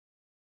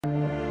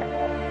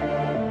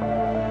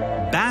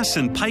bass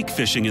and pike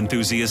fishing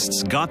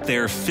enthusiasts got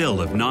their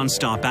fill of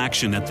non-stop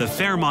action at the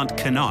Fairmont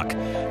Canoe.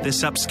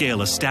 This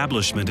upscale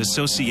establishment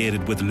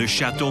associated with Le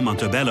Chateau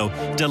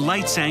Montebello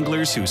delights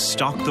anglers who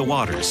stalk the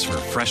waters for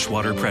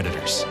freshwater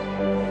predators.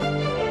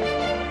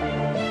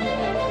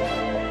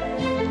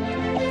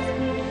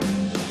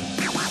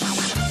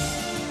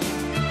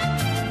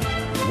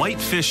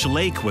 Whitefish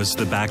Lake was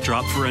the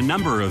backdrop for a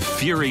number of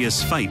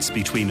furious fights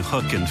between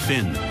hook and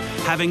fin.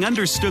 Having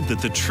understood that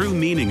the true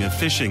meaning of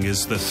fishing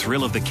is the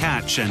thrill of the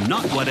catch and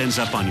not what ends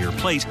up on your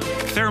plate,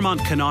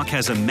 Fairmont Canoe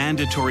has a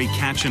mandatory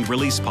catch and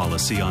release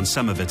policy on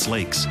some of its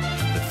lakes.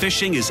 The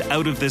fishing is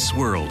out of this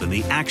world and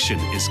the action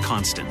is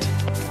constant.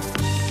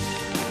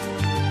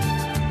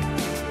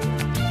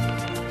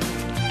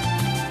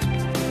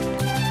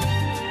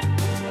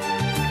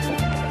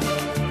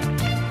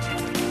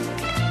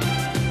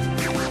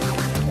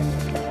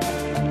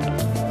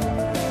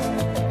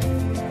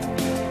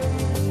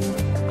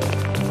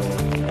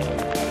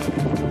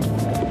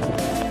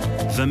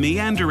 The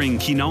meandering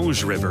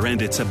Quinonge River and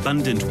its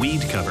abundant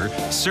weed cover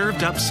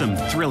served up some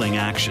thrilling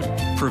action.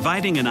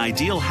 Providing an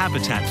ideal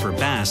habitat for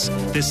bass,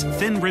 this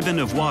thin ribbon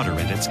of water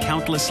and its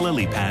countless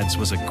lily pads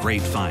was a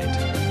great find.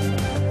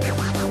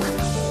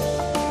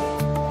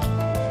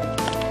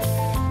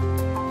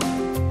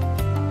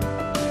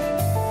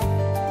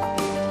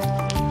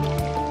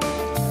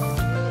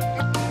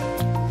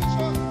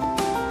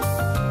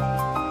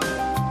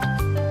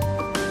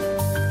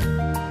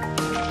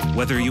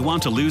 Whether you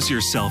want to lose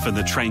yourself in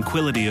the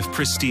tranquility of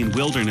pristine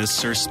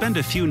wilderness or spend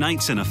a few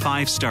nights in a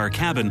 5-star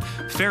cabin,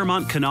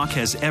 Fairmont Canoe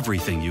has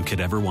everything you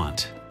could ever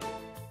want.